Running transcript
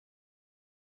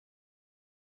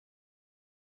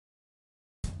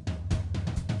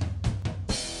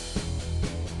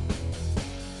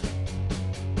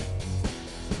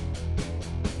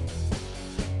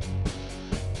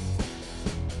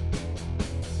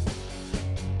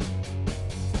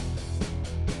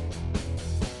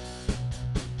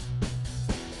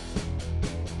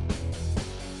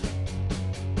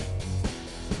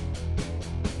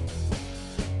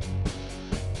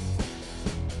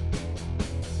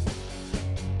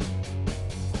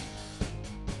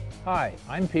Hi,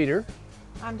 I'm Peter.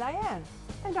 I'm Diane.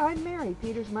 And I'm Mary,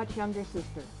 Peter's much younger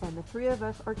sister, and the three of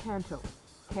us are Cantope.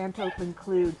 Cantope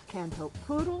includes Cantope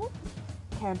Poodles,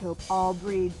 Cantope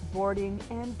all-breed boarding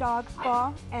and dog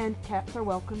spa, and cats are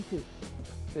welcome too.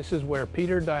 This is where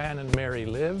Peter, Diane, and Mary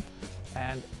live,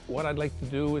 and what I'd like to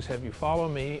do is have you follow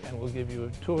me and we'll give you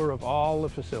a tour of all the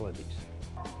facilities.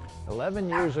 11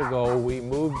 years ago we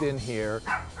moved in here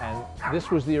and this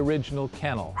was the original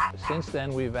kennel. Since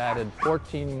then we've added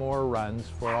 14 more runs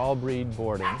for all breed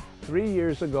boarding. 3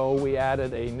 years ago we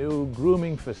added a new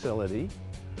grooming facility,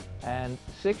 and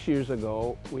 6 years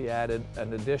ago we added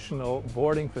an additional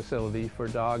boarding facility for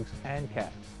dogs and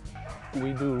cats.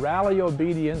 We do rally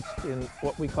obedience in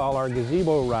what we call our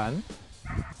gazebo run.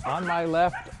 On my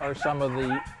left are some of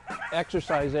the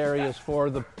exercise areas for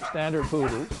the standard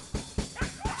poodles.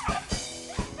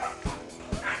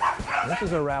 This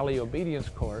is a rally obedience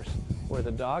course where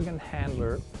the dog and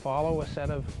handler follow a set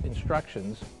of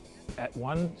instructions at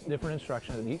one different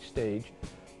instruction at each stage,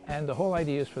 and the whole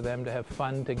idea is for them to have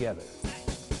fun together.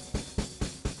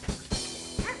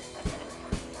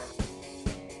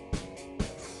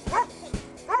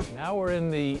 Now we're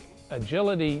in the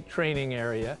agility training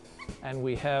area, and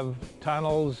we have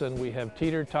tunnels and we have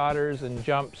teeter-totters and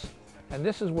jumps, and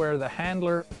this is where the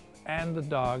handler and the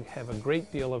dog have a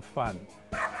great deal of fun.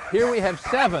 Here we have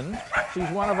Seven. She's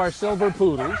one of our silver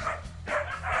poodles,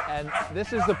 and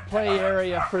this is the play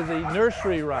area for the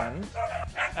nursery runs.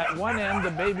 At one end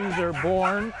the babies are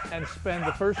born and spend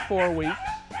the first 4 weeks,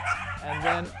 and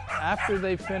then after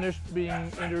they've finished being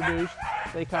introduced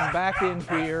they come back in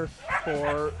here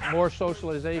for more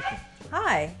socialization.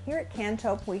 Hi, here at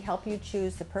Cantope we help you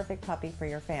choose the perfect puppy for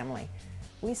your family.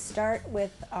 We start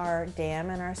with our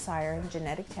dam and our sire and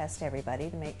genetic test everybody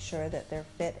to make sure that they're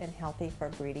fit and healthy for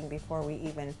breeding before we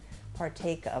even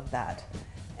partake of that.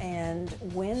 And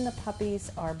when the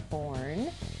puppies are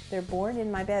born, they're born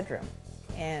in my bedroom,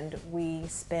 and we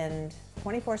spend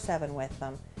 24/7 with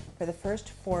them for the first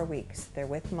 4 weeks. They're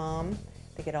with mom,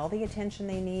 they get all the attention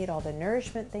they need, all the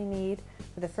nourishment they need.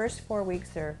 For the first 4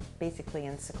 weeks they're basically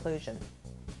in seclusion.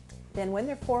 Then when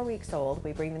they're 4 weeks old,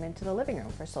 we bring them into the living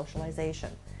room for socialization.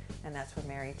 And that's where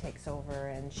Mary takes over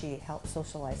and she helps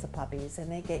socialize the puppies, and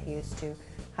they get used to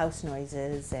house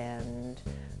noises and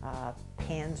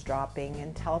pans dropping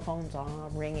and telephones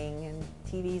on, ringing, and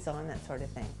TVs on, that sort of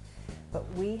thing. But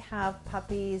we have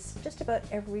puppies just about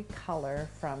every color,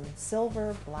 from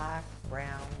silver, black,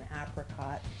 brown,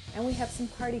 apricot, and we have some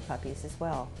party puppies as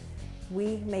well.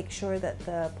 We make sure that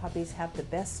the puppies have the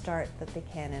best start that they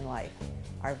can in life.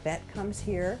 Our vet comes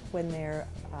here when they're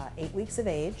 8 weeks of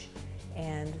age,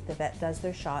 and the vet does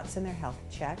their shots and their health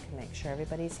check and make sure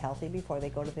everybody's healthy before they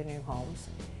go to their new homes.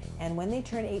 And when they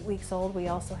turn 8 weeks old, we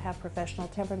also have professional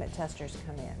temperament testers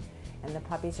come in, and the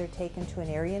puppies are taken to an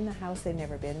area in the house they've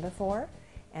never been before,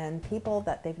 and people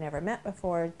that they've never met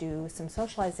before do some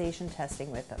socialization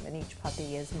testing with them, and each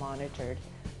puppy is monitored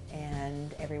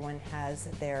and everyone has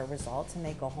their results, and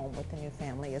they go home with the new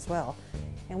family as well.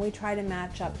 And we try to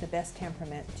match up the best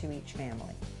temperament to each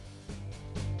family.